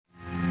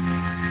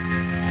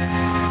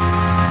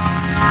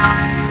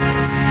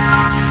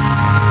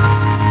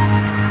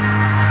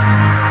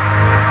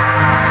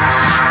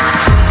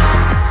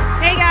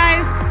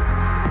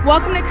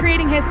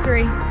Creating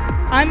History.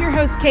 I'm your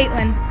host,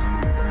 Caitlin.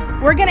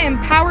 We're going to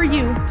empower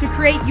you to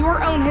create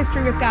your own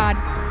history with God.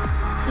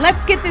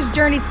 Let's get this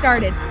journey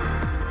started.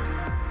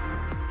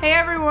 Hey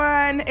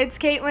everyone, it's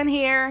Caitlin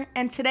here,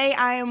 and today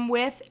I am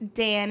with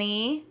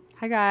Danny.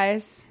 Hi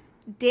guys.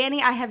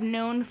 Danny I have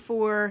known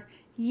for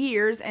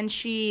years, and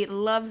she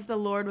loves the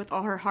Lord with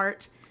all her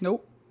heart.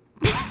 Nope.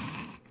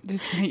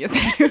 Just kidding. Yes,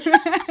 I do.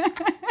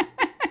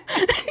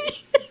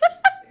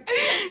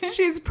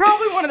 She's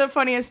probably one of the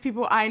funniest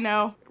people I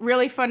know.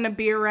 Really fun to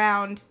be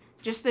around.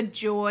 Just the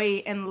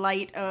joy and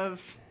light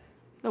of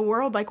the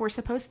world like we're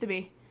supposed to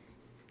be.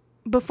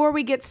 Before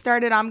we get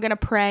started, I'm going to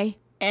pray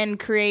and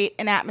create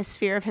an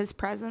atmosphere of His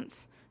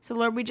presence. So,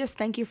 Lord, we just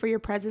thank you for your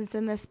presence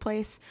in this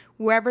place.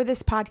 Wherever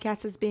this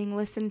podcast is being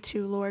listened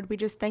to, Lord, we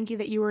just thank you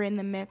that you are in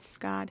the midst,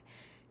 God.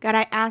 God,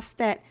 I ask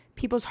that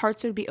people's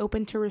hearts would be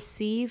open to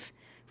receive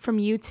from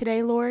you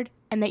today, Lord,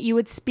 and that you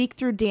would speak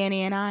through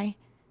Danny and I.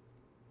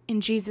 In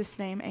Jesus'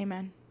 name,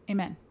 amen.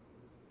 Amen.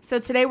 So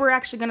today we're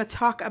actually going to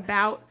talk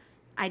about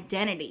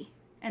identity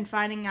and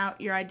finding out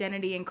your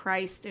identity in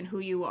Christ and who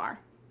you are.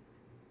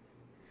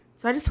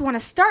 So I just want to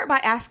start by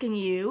asking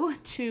you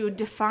to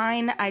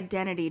define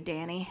identity,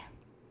 Danny.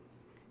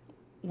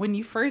 When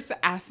you first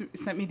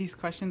sent me these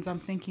questions, I'm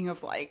thinking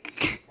of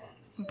like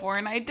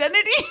Born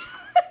Identity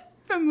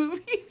from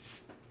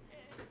movies.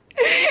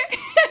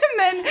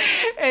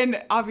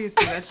 and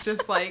obviously that's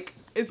just like,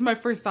 it's my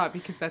first thought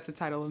because that's the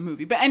title of the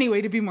movie. But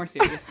anyway, to be more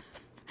serious.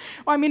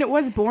 Well, I mean, it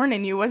was born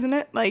in you, wasn't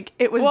it? Like,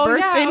 it was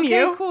birthed in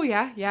you. Okay, cool,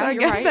 yeah. So I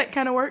guess that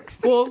kind of works.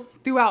 Well,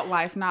 throughout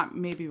life, not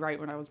maybe right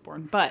when I was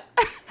born. But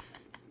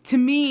to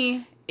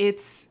me,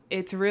 it's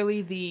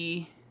really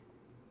the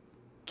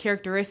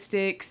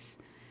characteristics,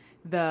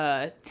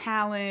 the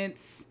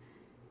talents,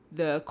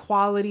 the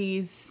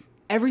qualities,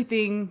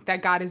 everything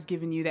that God has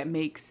given you that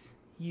makes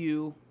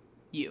you,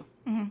 you.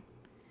 Mm-hmm.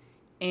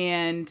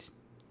 And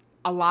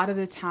a lot of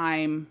the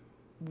time,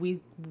 we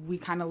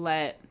kind of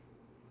let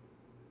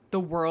the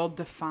world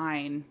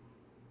define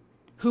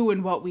who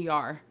and what we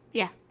are.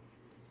 Yeah.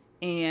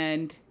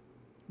 And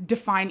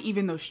define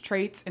even those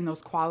traits and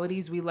those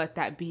qualities. We let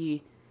that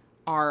be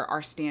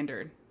our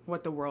standard,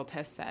 what the world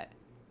has set.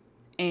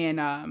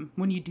 And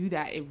when you do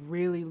that, it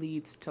really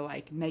leads to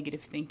like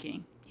negative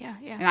thinking. Yeah.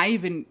 And I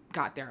even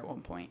got there at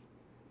one point.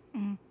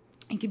 Mm-hmm.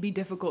 It can be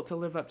difficult to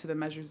live up to the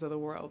measures of the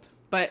world.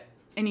 But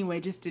anyway,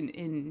 just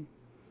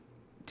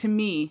to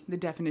me, the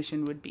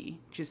definition would be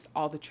just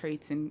all the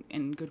traits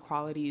and good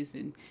qualities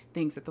and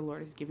things that the Lord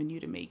has given you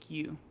to make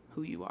you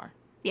who you are.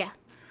 Yeah.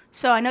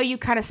 So I know you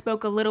kind of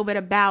spoke a little bit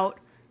about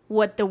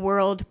what the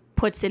world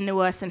puts into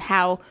us and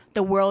how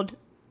the world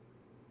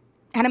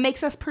kind of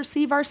makes us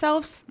perceive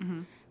ourselves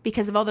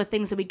because of all the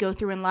things that we go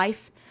through in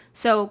life.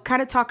 So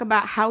kind of talk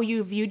about how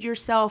you viewed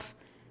yourself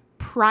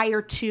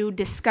prior to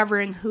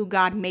discovering who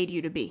God made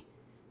you to be.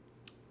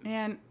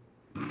 Man,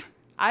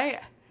 I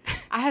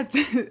had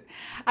to,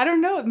 I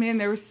don't know, man,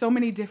 there were so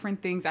many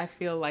different things I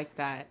feel like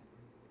that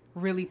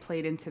really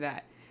played into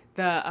that.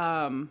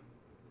 The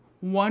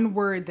one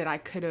word that I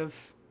kind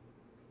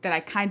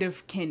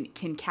of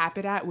can cap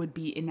it at would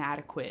be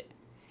inadequate.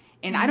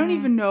 And I don't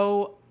even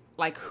know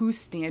like whose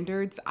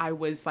standards I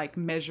was like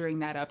measuring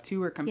that up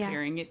to or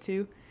comparing it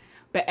to.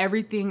 But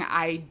everything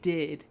I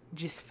did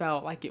just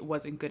felt like it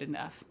wasn't good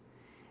enough.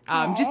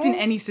 Just in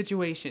any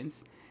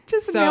situations.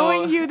 Just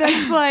knowing you,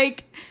 that's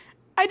like,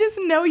 I just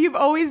know you've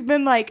always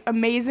been like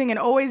amazing and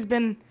always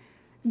been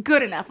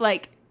good enough.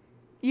 Like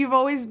you've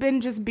always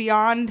been just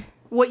beyond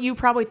what you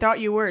probably thought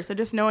you were. So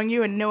just knowing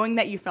you and knowing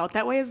that you felt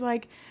that way is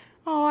like,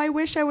 oh, I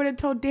wish I would have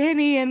told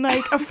Danny and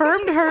like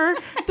affirmed her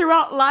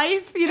throughout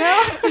life, you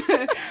know?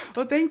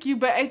 Well, thank you.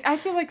 But I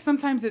feel like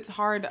sometimes it's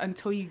hard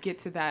until you get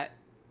to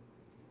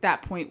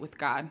that point with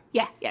God.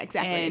 Yeah,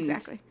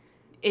 exactly.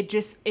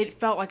 It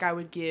felt like I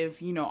would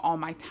give, all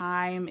my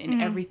time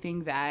and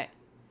everything that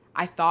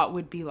I thought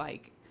would be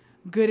like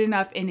good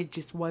enough, and it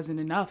just wasn't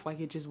enough. Like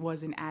it just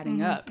wasn't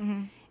adding up.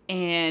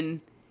 And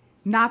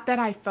not that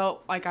I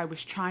felt like I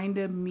was trying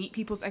to meet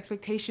people's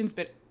expectations,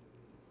 but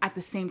at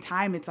the same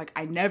time, it's like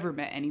I never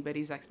met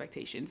anybody's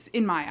expectations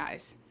in my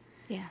eyes.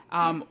 Yeah.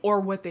 Or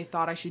what they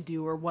thought I should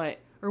do, or what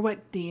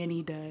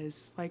Danny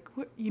does. Like,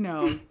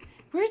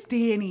 where's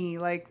Danny?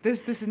 Like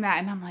this and that.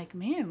 And I'm like,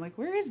 man, like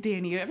where is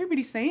Danny?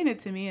 Everybody's saying it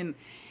to me,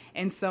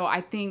 and so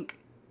I think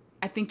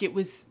it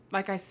was,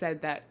 like I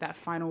said, that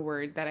final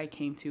word that I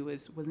came to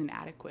was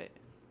inadequate.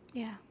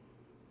 Yeah.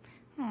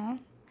 Aww.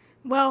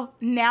 Well,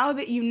 now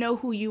that you know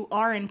who you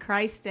are in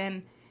Christ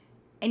and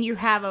you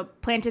have a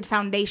planted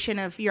foundation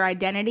of your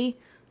identity,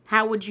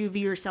 how would you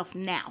view yourself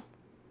now?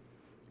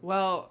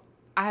 Well,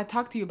 I had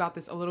talked to you about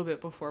this a little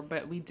bit before,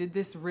 but we did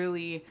this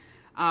really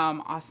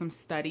awesome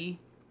study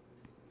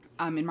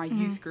in my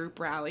youth group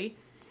rally.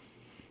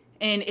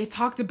 And it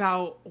talked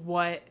about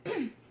what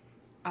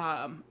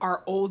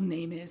our old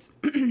name is.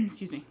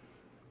 Excuse me.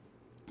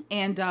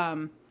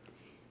 And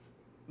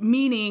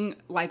meaning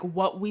like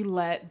what we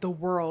let the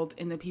world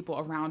and the people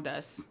around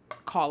us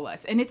call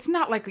us. And it's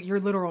not like your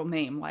literal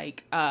name,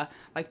 like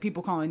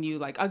people calling you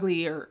like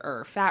ugly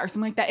or fat or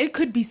something like that. It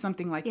could be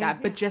something like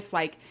that, but just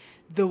like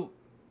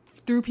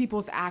through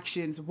people's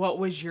actions, what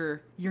was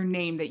your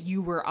name that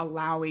you were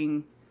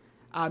allowing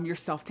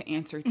yourself to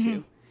answer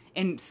to?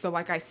 And so,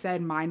 like I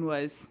said, mine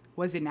was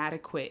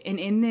inadequate. And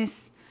in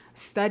this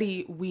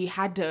study, we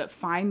had to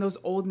find those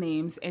old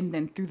names and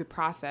then through the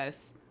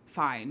process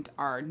find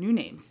our new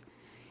names.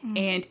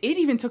 And it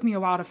even took me a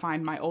while to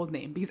find my old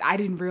name because I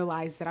didn't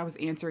realize that I was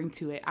answering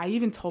to it. I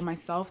even told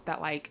myself that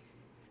like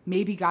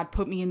maybe God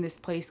put me in this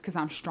place because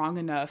I'm strong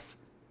enough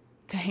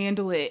to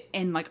handle it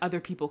and like other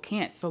people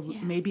can't. So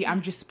maybe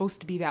I'm just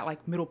supposed to be that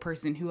like middle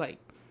person who like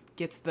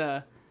gets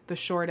the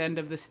short end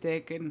of the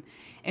stick.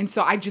 And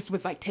so I just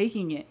was like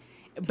taking it.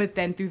 But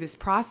then through this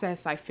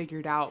process, I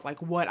figured out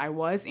like what I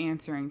was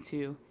answering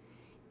to.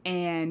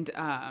 And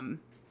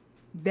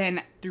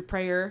then through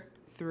prayer,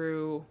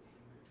 through,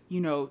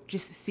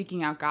 just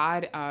seeking out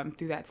God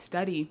through that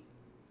study,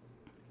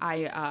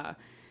 I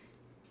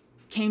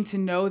came to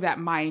know that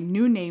my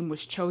new name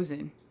was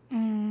chosen.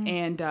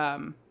 And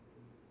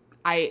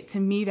to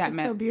me, that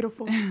meant so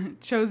beautiful.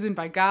 chosen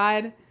by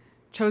God,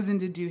 chosen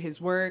to do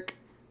his work,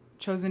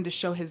 chosen to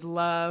show his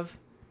love,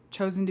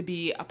 chosen to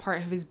be a part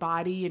of his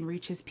body and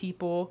reach his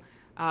people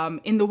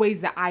in the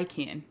ways that I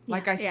can.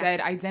 Like I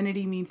said,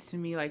 identity means to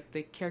me like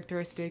the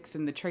characteristics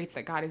and the traits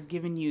that God has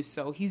given you.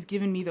 So he's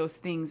given me those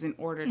things in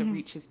order to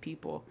reach his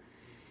people.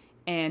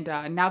 And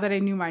now that I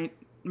knew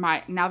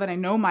now that I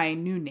know my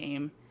new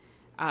name,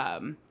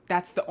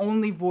 that's the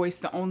only voice,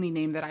 the only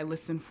name that I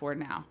listen for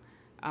now.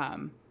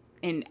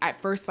 And at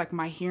first, like,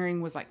 my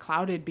hearing was, like,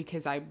 clouded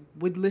because I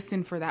would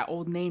listen for that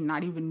old name,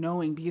 not even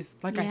knowing. Because,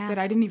 like I said,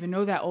 I didn't even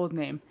know that old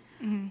name.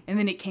 And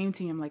then it came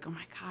to me. I'm like, oh,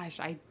 my gosh,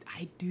 I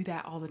do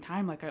that all the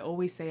time. Like, I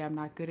always say I'm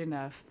not good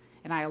enough.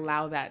 And I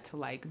allow that to,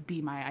 like,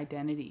 be my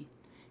identity.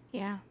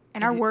 Yeah.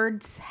 And our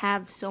words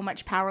have so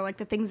much power. Like,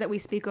 the things that we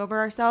speak over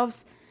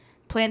ourselves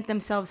plant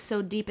themselves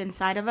so deep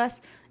inside of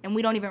us. And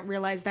we don't even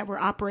realize that we're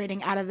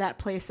operating out of that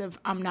place of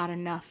I'm not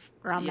enough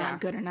or I'm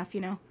not good enough,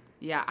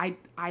 Yeah,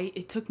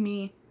 it took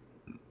me...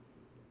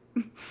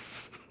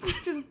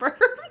 just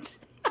burped.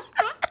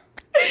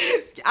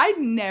 I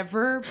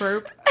never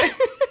burp.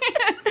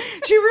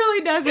 She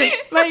really doesn't.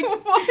 Like,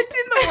 what in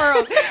the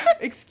world?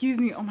 Excuse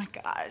me. Oh my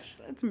gosh,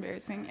 that's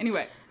embarrassing.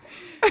 Anyway,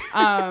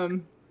 I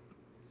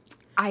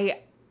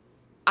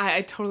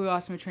totally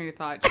lost my train of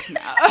thought just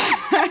now.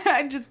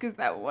 Just because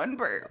that one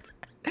burp.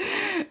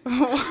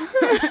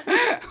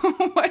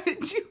 What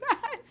did you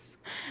ask?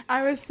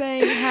 I was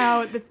saying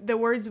how the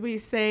words we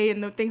say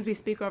and the things we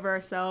speak over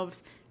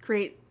ourselves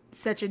create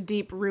such a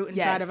deep root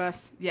inside of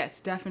us. Yes,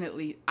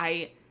 definitely.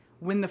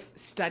 When the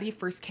study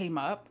first came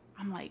up,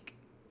 I'm like,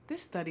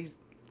 this study's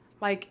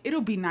like, it'll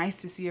be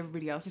nice to see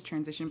everybody else's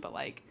transition, but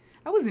like,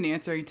 I wasn't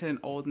answering to an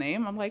old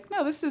name. I'm like,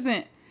 no, this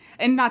isn't,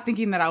 and not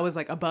thinking that I was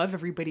like above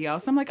everybody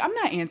else. I'm like, I'm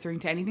not answering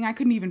to anything. I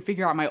couldn't even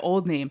figure out my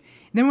old name.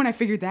 And then when I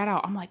figured that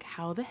out, I'm like,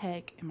 how the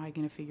heck am I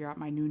going to figure out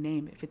my new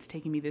name if it's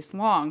taking me this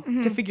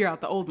long to figure out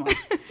the old one?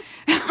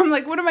 I'm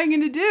like, what am I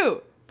going to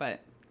do?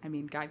 But I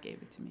mean, God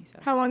gave it to me. So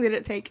how long did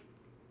it take?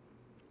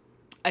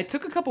 It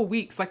took a couple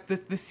weeks, like the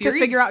series.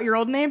 To figure out your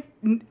old name?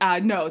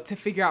 No, to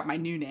figure out my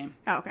new name.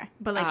 Oh, okay.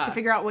 But like to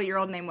figure out what your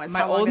old name was.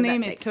 My old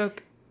name, it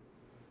took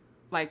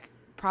like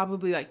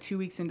probably like 2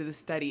 weeks into the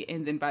study.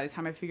 And then by the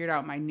time I figured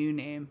out my new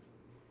name,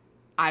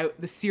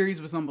 the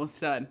series was almost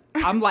done.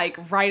 I'm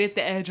like right at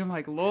the edge. I'm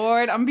like,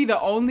 Lord, I'm gonna be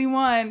the only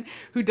one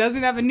who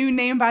doesn't have a new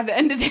name by the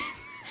end of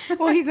this.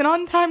 Well, he's an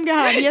on-time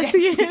God. Yes,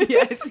 he is.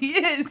 Yes, he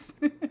is.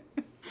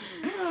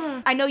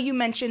 I know you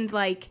mentioned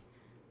like,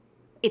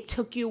 it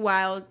took you a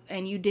while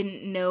and you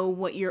didn't know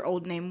what your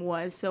old name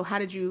was. So how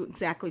did you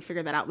exactly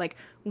figure that out? Like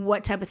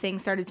what type of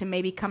things started to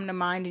maybe come to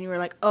mind and you were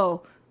like,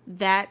 oh,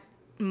 that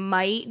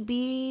might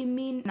be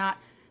me not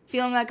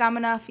feeling like I'm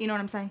enough. You know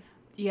what I'm saying?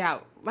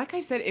 Yeah. Like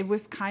I said, it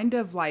was kind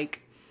of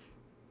like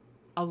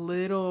a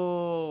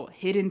little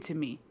hidden to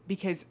me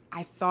because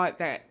I thought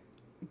that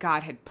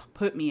God had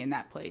put me in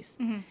that place,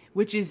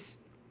 which is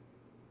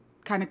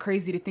kind of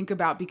crazy to think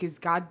about because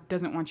God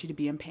doesn't want you to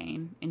be in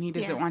pain and he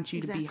doesn't want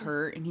you to be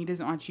hurt and he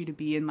doesn't want you to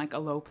be in like a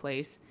low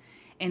place.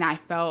 And I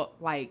felt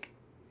like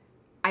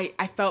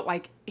I felt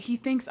like he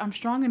thinks I'm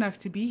strong enough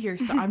to be here,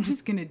 so I'm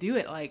just going to do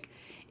it. Like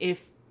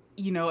if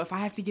I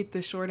have to get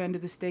the short end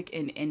of the stick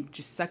and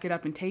just suck it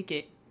up and take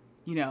it,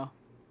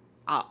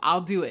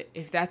 I'll do it.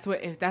 If that's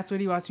what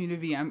he wants me to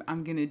be,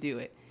 I'm going to do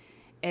it.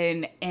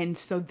 And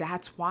so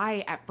that's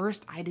why at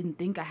first I didn't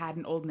think I had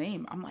an old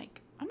name. I'm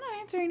like, I'm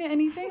not answering to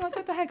anything. Like,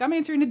 what the heck? I'm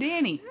answering to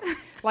Danny.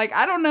 Like,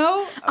 I don't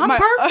know. I'm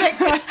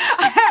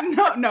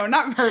perfect. No,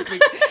 not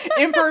perfect.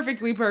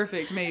 Imperfectly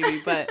perfect,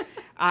 maybe. But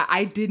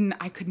I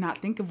could not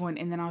think of one.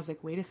 And then I was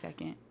like, wait a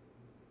second.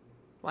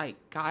 Like,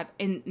 God,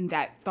 and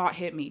that thought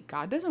hit me.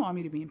 God doesn't want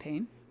me to be in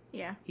pain.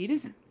 Yeah. He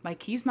doesn't.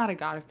 Like, he's not a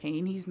God of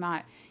pain.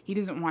 He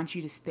doesn't want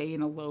you to stay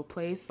in a low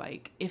place.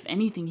 Like, if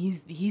anything, he's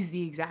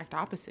the exact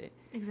opposite.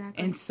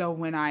 Exactly. And so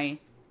when I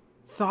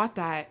thought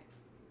that,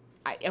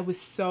 I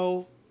was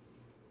so...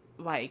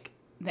 like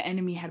the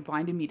enemy had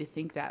blinded me to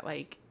think that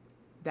like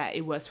that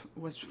it was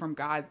from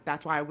God.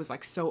 That's why I was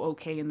like so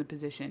okay in the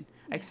position,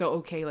 like so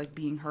okay like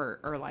being hurt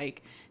or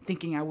like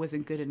thinking I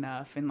wasn't good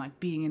enough and like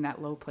being in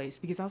that low place,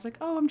 because I was like,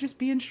 oh, I'm just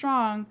being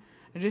strong.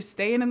 I'm just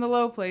staying in the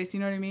low place. You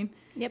know what I mean?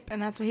 Yep.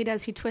 And that's what he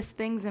does. He twists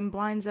things and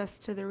blinds us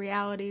to the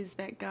realities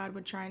that God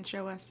would try and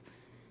show us.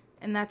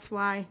 And that's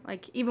why,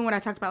 like, even what I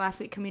talked about last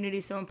week, community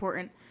is so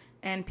important,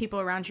 and people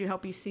around you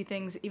help you see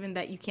things even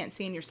that you can't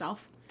see in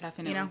yourself.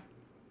 Definitely. You know?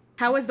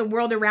 How has the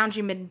world around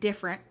you been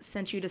different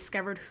since you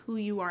discovered who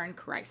you are in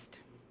Christ?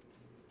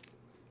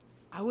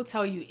 I will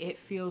tell you, it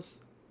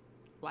feels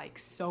like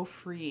so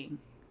freeing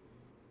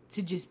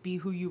to just be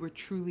who you were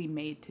truly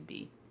made to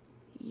be.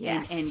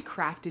 Yes. And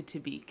crafted to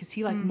be. Because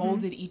he like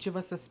molded each of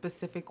us a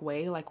specific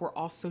way. Like we're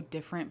all so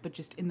different, but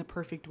just in the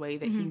perfect way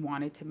that he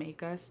wanted to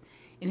make us.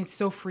 And it's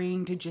so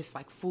freeing to just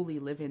like fully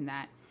live in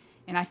that.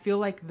 And I feel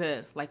like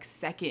the like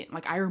second,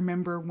 like I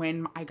remember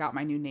when I got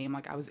my new name,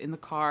 like I was in the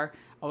car,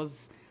 I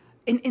was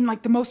in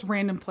like the most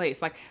random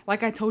place. Like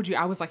I told you,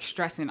 I was like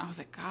stressing. I was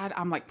like, God,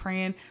 I'm like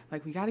praying,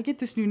 like we got to get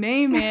this new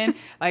name, man.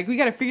 Like we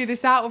got to figure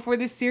this out before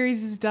this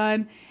series is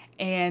done.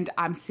 And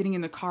I'm sitting in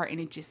the car and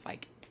it just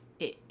like,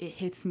 it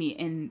hits me.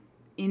 And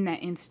in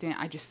that instant,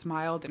 I just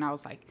smiled and I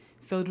was like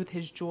filled with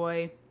his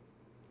joy.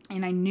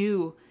 And I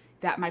knew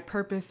that my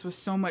purpose was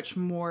so much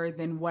more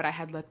than what I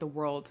had let the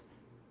world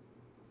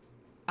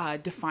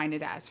define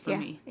it as for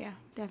me. Yeah,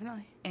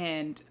 definitely.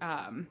 And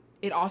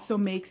it also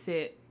makes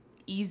it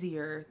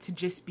easier to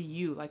just be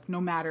you, like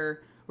no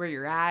matter where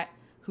you're at,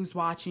 who's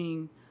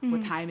watching,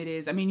 what time it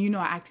is. I mean, you know,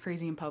 I act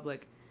crazy in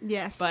public.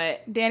 Yes.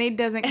 But Danny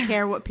doesn't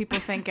care what people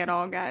think at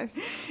all, guys.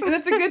 And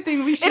that's a good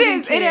thing. We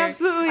shouldn't care. It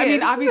absolutely is. I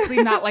mean,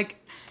 obviously not like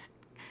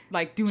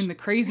doing the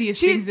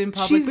craziest things in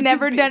public. She's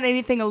never done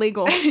anything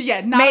illegal.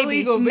 Yeah, not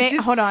illegal, but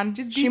just hold on.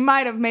 She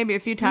might have maybe a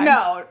few times.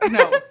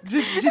 No.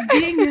 Just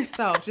being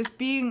yourself. Just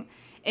being,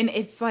 and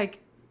it's like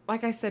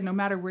I said, no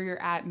matter where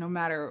you're at, no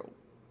matter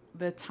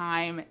the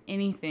time,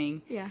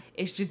 anything. Yeah.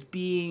 It's just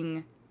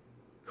being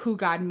who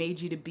God made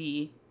you to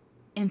be.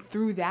 And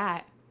through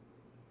that,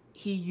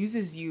 he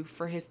uses you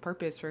for his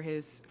purpose, for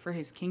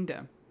his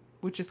kingdom,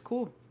 which is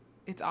cool.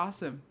 It's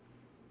awesome.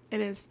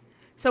 It is.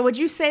 So would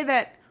you say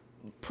that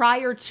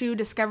prior to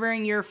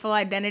discovering your full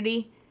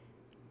identity,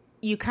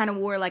 you kind of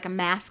wore like a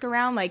mask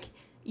around? Like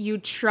you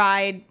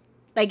tried,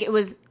 like it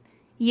was,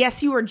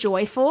 yes, you were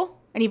joyful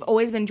and you've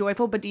always been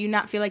joyful, but do you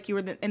not feel like you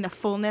were in the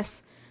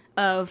fullness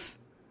of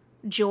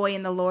joy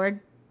in the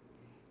Lord?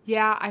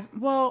 Yeah,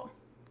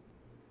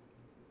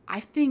 I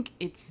think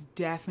it's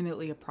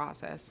definitely a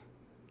process.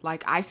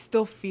 Like I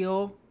still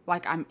feel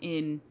like I'm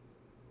in,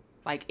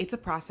 like it's a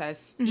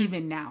process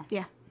even now.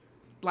 Yeah.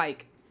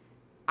 Like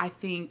I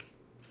think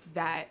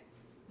that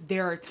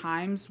there are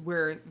times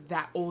where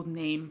that old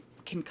name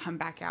can come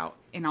back out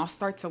and I'll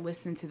start to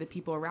listen to the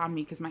people around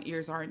me because my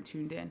ears aren't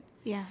tuned in.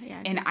 Yeah.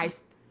 And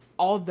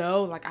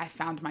although like I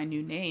found my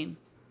new name,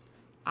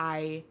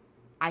 there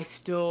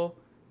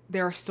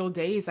are still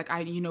days like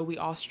we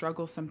all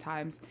struggle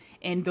sometimes.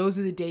 And those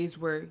are the days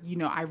where,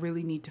 I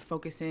really need to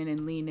focus in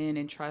and lean in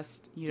and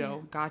trust,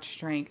 God's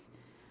strength.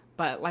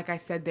 But like I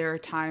said, there are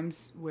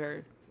times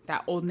where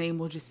that old name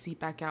will just seep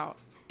back out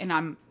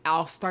and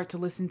I'll start to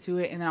listen to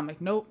it. And then I'm like,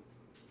 nope,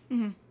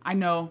 I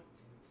know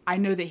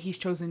that he's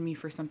chosen me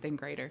for something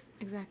greater.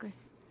 Exactly.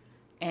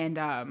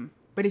 And,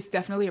 but it's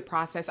definitely a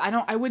process.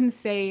 I wouldn't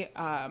say,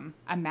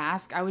 a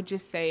mask. I would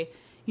just say,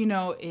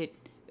 the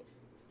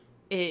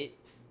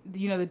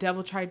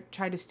devil tried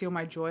to steal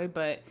my joy,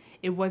 but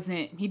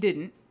he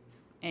didn't.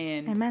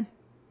 And amen.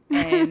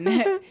 And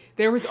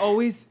it was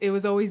always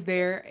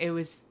there. It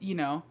was,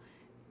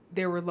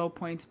 there were low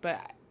points, but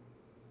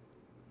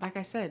like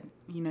I said,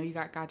 you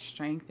got God's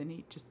strength and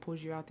he just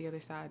pulls you out the other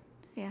side.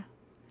 Yeah.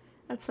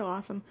 That's so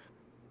awesome.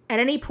 At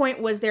any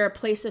point, was there a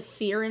place of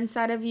fear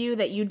inside of you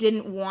that you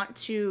didn't want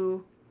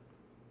to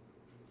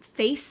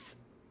face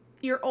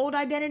your old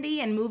identity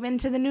and move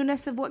into the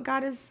newness of what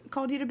God has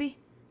called you to be?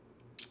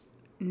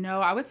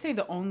 No, I would say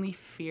the only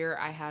fear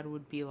I had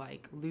would be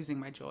like losing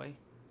my joy,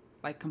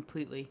 like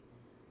completely,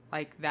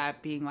 like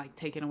that being like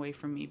taken away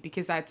from me,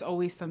 because that's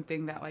always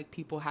something that like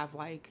people have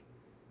like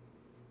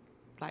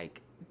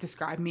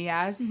described me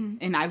as.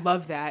 And I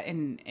love that.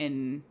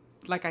 And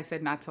like I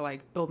said, not to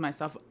like build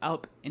myself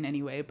up in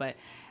any way, but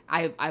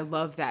I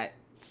love that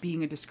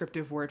being a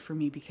descriptive word for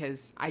me,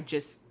 because I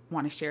just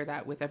want to share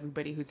that with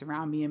everybody who's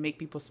around me and make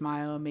people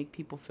smile and make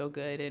people feel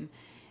good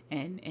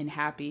and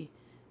happy.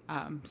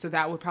 So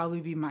that would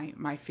probably be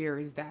my fear,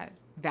 is that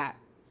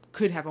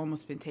could have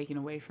almost been taken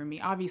away from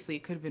me. Obviously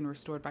it could have been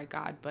restored by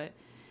God, but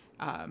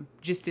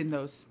just in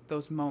those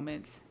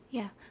moments.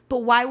 Yeah.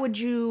 But why would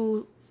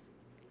your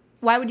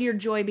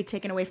joy be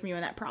taken away from you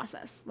in that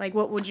process? Like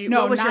what was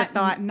your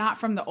thought? Not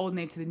from the old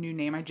name to the new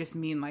name. I just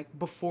mean like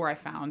before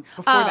that whole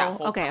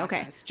process.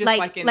 Okay.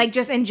 Just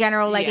just in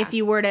general, like if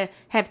you were to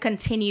have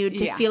continued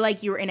to feel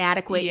like you were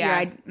inadequate,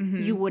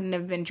 you wouldn't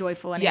have been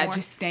joyful anymore. Yeah,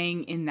 just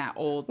staying in that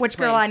old Which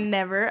place. Girl,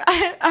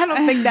 I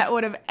don't think that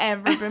would have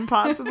ever been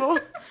possible.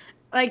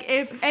 Like,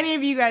 if any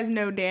of you guys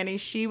know Danny,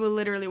 she will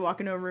literally walk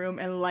into a room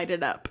and light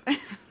it up.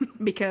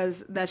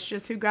 Because that's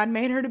just who God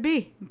made her to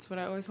be. That's what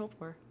I always hope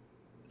for.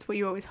 It's what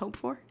you always hope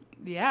for.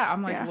 Yeah,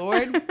 I'm like, Yeah.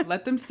 Lord,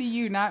 let them see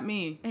you, not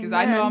me. Because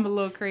I know Amen. I'm a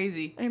little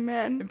crazy.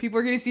 Amen. And people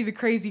are going to see the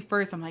crazy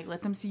first. I'm like,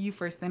 let them see you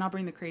first. Then I'll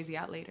bring the crazy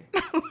out later.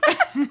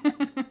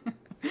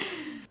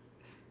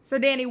 So,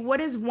 Danny,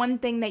 what is one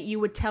thing that you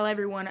would tell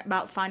everyone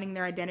about finding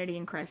their identity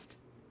in Christ?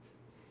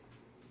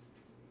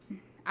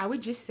 I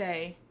would just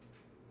say,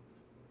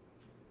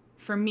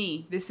 for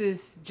me, this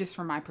is just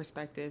from my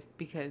perspective,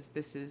 because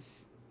this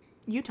is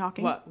You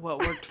talking. what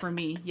worked for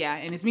me. Yeah,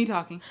 and it's me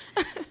talking.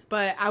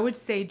 But I would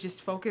say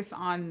just focus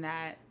on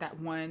that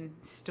one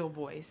still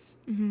voice,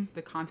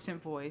 the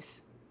constant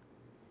voice.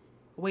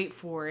 Wait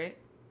for it,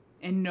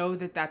 and know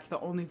that that's the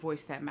only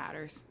voice that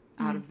matters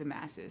out of the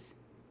masses.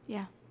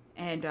 Yeah.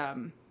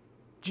 And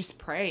just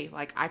pray.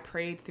 Like, I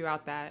prayed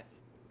throughout that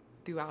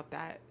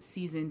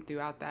season,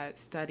 throughout that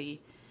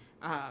study,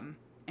 and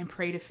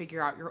pray to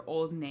figure out your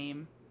old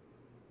name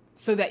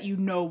so that you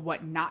know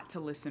what not to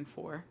listen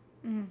for.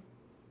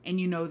 And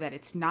you know that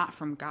it's not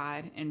from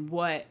God, and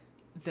what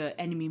the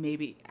enemy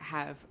maybe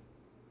have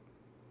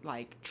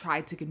like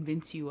tried to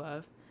convince you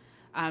of.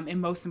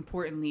 And most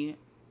importantly,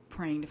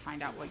 praying to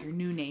find out what your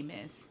new name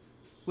is,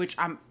 which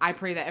I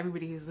pray that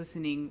everybody who's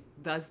listening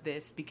does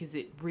this, because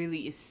it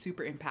really is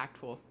super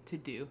impactful to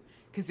do,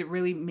 because it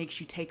really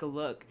makes you take a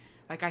look.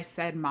 Like I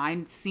said,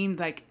 mine seemed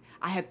like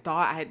I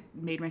had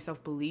made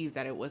myself believe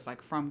that it was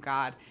like from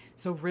God.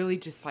 So really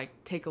just like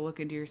take a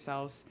look into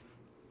yourselves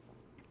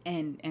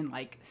and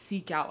like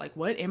seek out, like,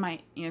 what am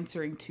I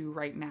answering to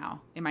right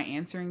now? Am I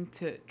answering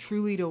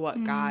truly to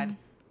what God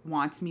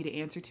wants me to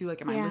answer to?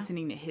 Like, am I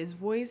listening to his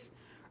voice,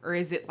 or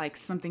is it like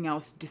something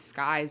else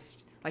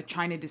disguised, like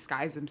trying to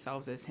disguise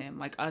themselves as him,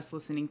 like us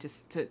listening to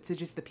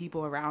just the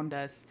people around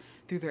us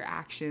through their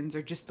actions,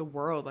 or just the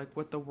world, like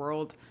what the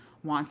world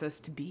wants us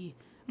to be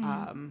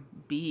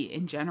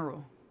in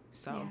general.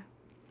 So, Yeah.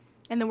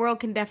 And the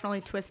world can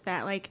definitely twist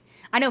that. Like,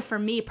 I know for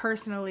me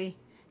personally,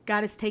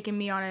 God has taken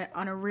me on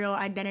a real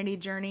identity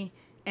journey.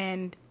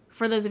 And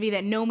for those of you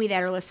that know me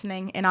that are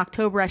listening, in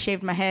October I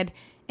shaved my head,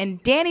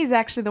 and Danny's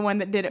actually the one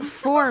that did it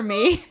for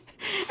me.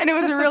 And it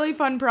was a really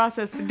fun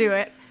process to do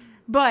it.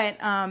 But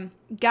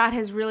God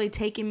has really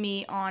taken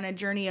me on a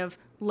journey of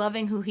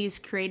loving who he's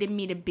created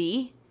me to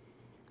be.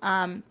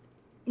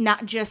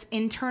 Not just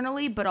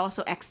internally, but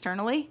also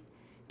externally.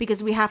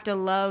 Because we have to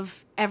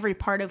love every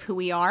part of who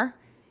we are.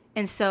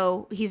 And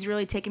so he's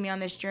really taken me on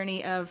this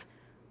journey of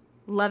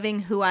loving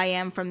who I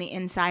am from the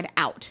inside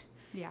out.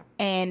 yeah.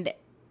 And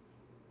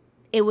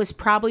it was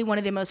probably one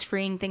of the most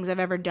freeing things I've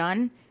ever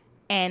done.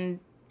 And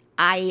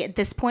at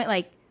this point,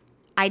 like,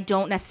 I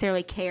don't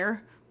necessarily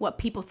care what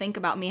people think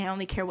about me. I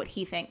only care what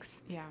he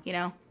thinks. Yeah. You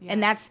know? Yeah.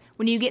 And that's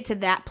when you get to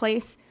that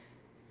place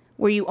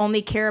where you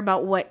only care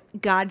about what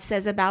God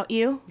says about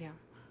you. Yeah.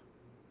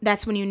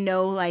 That's when you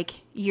know,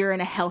 like, you're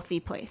in a healthy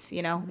place,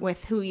 you know,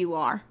 with who you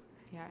are.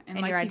 Yeah.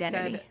 And like your you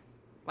identity. said,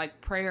 like,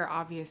 prayer,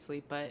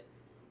 obviously, but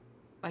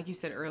like you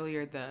said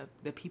earlier,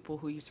 the people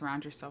who you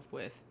surround yourself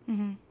with,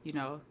 you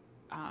know,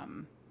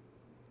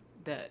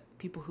 the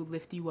people who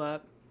lift you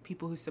up,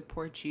 people who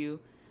support you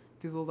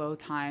through the low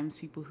times,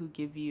 people who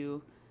give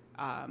you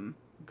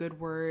good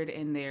word,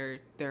 and they're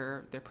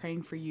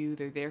praying for you,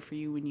 they're there for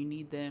you when you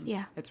need them.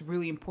 Yeah. That's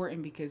really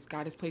important, because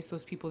God has placed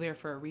those people there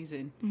for a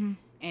reason.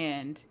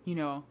 And, you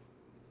know,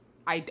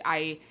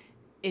 I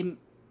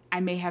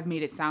may have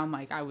made it sound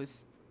like I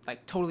was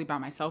like totally by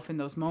myself in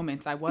those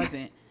moments. I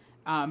wasn't.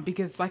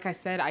 Because like I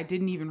said, I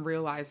didn't even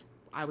realize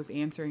I was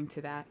answering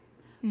to that.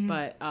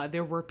 But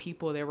there were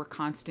people, there were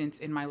constants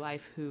in my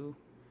life who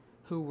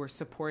were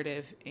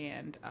supportive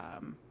and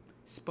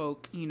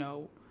spoke, you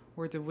know,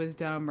 words of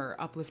wisdom or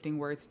uplifting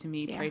words to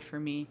me, prayed for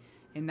me.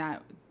 And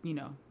that, you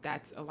know,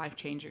 that's a life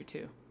changer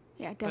too.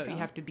 Yeah, definitely. But you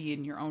have to be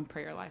in your own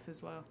prayer life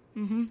as well.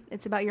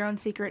 It's about your own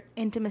secret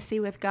intimacy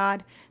with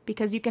God,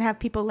 because you can have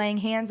people laying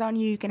hands on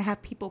you. You can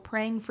have people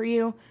praying for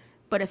you.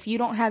 But if you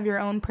don't have your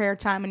own prayer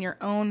time and your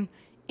own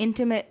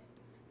intimate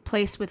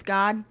place with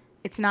God,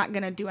 it's not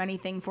going to do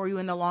anything for you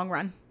in the long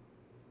run.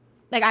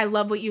 Like, I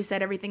love what you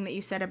said, everything that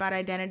you said about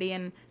identity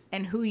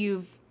and who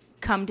you've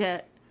come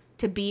to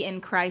be in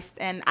Christ.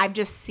 And I've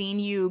just seen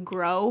you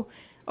grow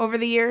over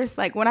the years.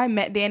 Like, when I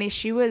met Danny,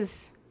 you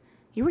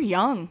were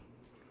young.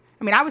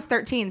 I mean, I was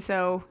 13,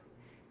 so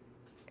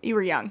you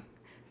were young.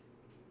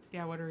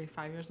 Yeah, what are we,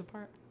 5 years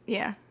apart?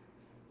 Yeah.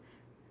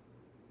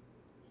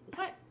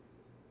 What?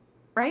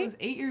 Right? I was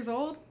 8 years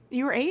old?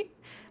 You were 8?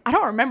 I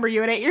don't remember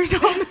you at 8 years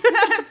old.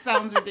 That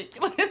sounds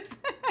ridiculous.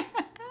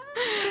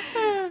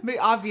 But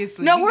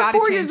obviously, No, you we're gotta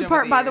 4 change years over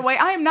apart, by the years. way.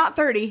 I am not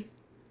 30.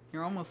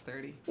 You're almost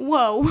 30.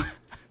 Whoa.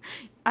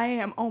 I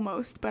am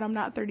almost, but I'm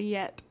not 30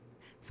 yet.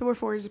 So we're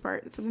 4 years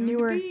apart. So then you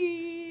were...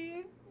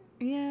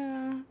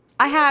 Yeah.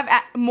 I have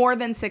more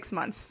than 6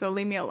 months, so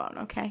leave me alone,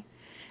 okay?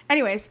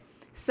 Anyways,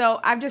 so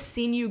I've just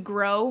seen you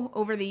grow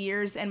over the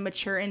years and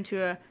mature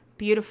into a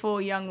beautiful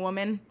young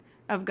woman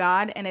of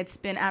God, and it's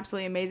been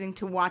absolutely amazing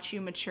to watch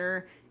you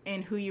mature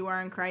in who you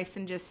are in Christ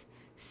and just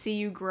see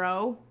you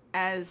grow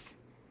as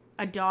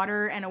a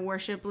daughter and a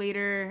worship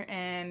leader,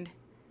 and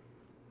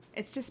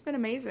it's just been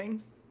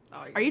amazing.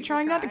 Oh, are you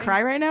trying not to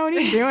cry right now? What are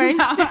you doing?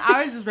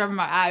 I was just rubbing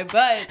my eye,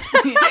 but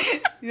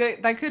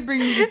that could bring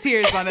me to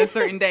tears on a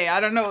certain day.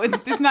 I don't know.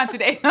 It's not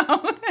today. No.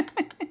 All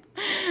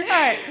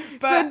right.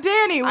 So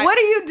Danny, what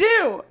do you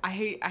do? I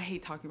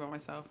hate talking about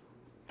myself.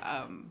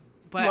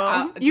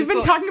 But you've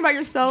been talking about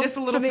yourself. Just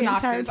a little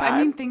synopsis.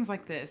 I mean things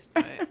like this,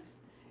 but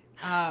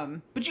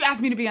you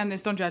asked me to be on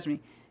this. Don't judge me.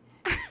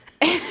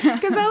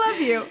 Because I love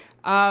you.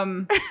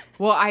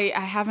 Well, I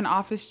have an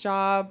office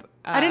job.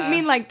 I didn't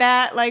mean like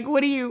that. Like,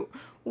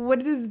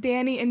 what does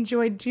Danny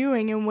enjoy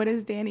doing, and what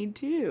does Danny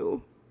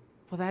do?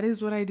 Well, that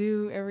is what I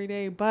do every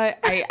day. But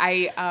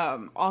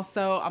I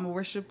also, I'm a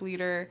worship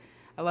leader.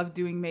 I love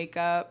doing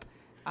makeup.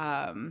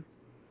 And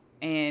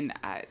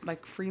I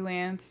like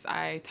freelance.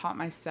 I taught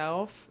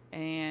myself,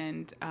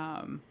 and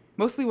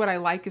mostly what I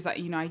like is that,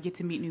 I get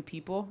to meet new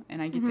people,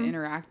 and I get to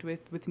interact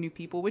with new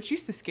people, which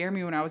used to scare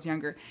me when I was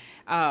younger.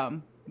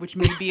 Which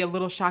may be a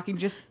little shocking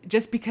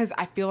just because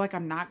I feel like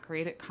I'm not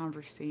great at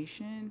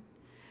conversation.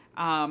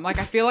 Like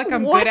I feel like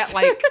I'm good at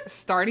like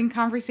starting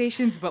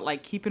conversations, but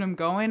like keeping them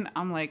going,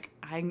 I'm like,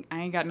 I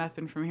ain't got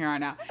nothing from here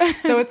on out.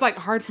 So it's like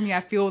hard for me. I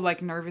feel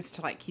like nervous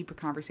to like keep a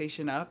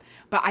conversation up,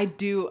 but I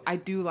do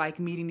like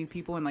meeting new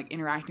people and like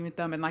interacting with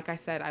them. And like I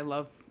said, I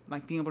love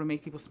like being able to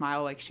make people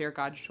smile, like share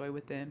God's joy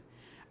with them.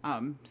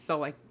 So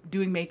like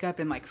doing makeup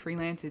and like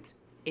freelance,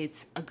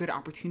 it's a good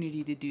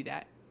opportunity to do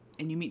that.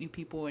 And you meet new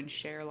people and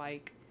share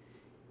like,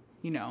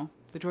 the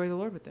joy of the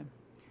Lord with them.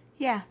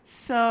 Yeah.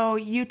 So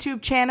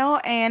YouTube channel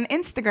and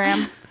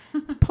Instagram.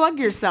 Plug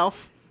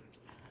yourself.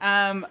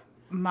 My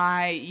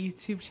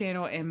YouTube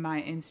channel and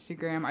my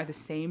Instagram are the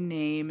same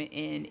name,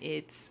 and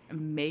it's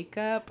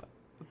makeup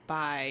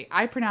by,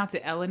 I pronounce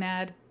it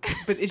Ellenad,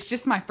 but it's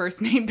just my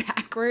first name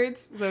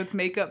backwards. So it's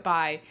makeup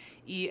by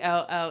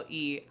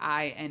ELLEINAD.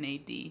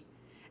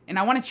 And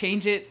I want to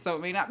change it, so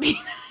it may not be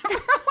for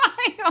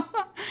a while.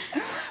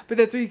 But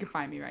that's where you can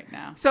find me right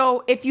now.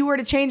 So if you were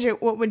to change it,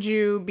 what would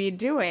you be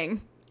doing?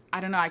 I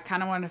don't know. I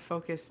kind of want to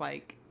focus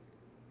like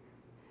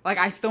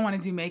I still want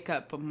to do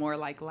makeup, but more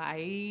like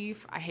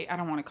life. I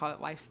don't want to call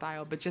it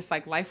lifestyle, but just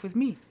like life with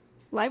me.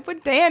 Life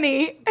with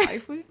Danny.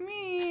 Life with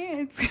me.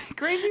 It's a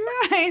crazy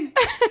ride.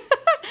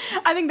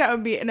 I think that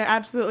would be an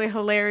absolutely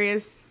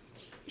hilarious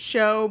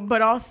show,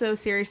 but also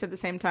serious at the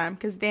same time,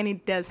 because Danny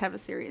does have a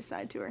serious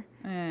side to her.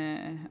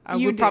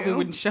 Probably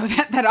wouldn't show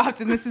that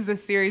often. This is a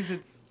series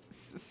that's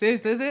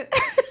serious, is it?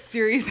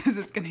 Serious as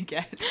it's gonna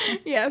get.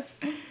 Yes.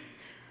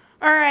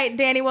 All right,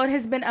 Danny, well, it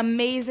has been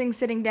amazing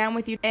sitting down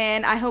with you,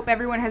 and I hope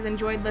everyone has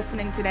enjoyed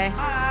listening today.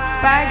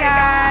 Bye,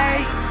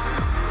 guys.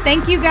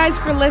 Thank you guys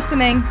for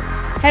listening.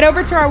 Head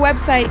over to our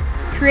website,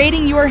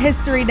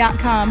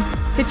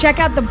 creatingyourhistory.com, to check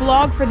out the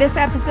blog for this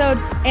episode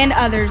and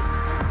others.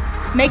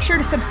 Make sure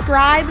to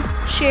subscribe,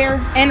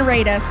 share, and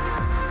rate us.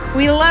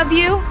 We love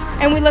you,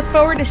 and we look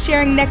forward to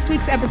sharing next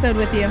week's episode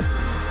with you.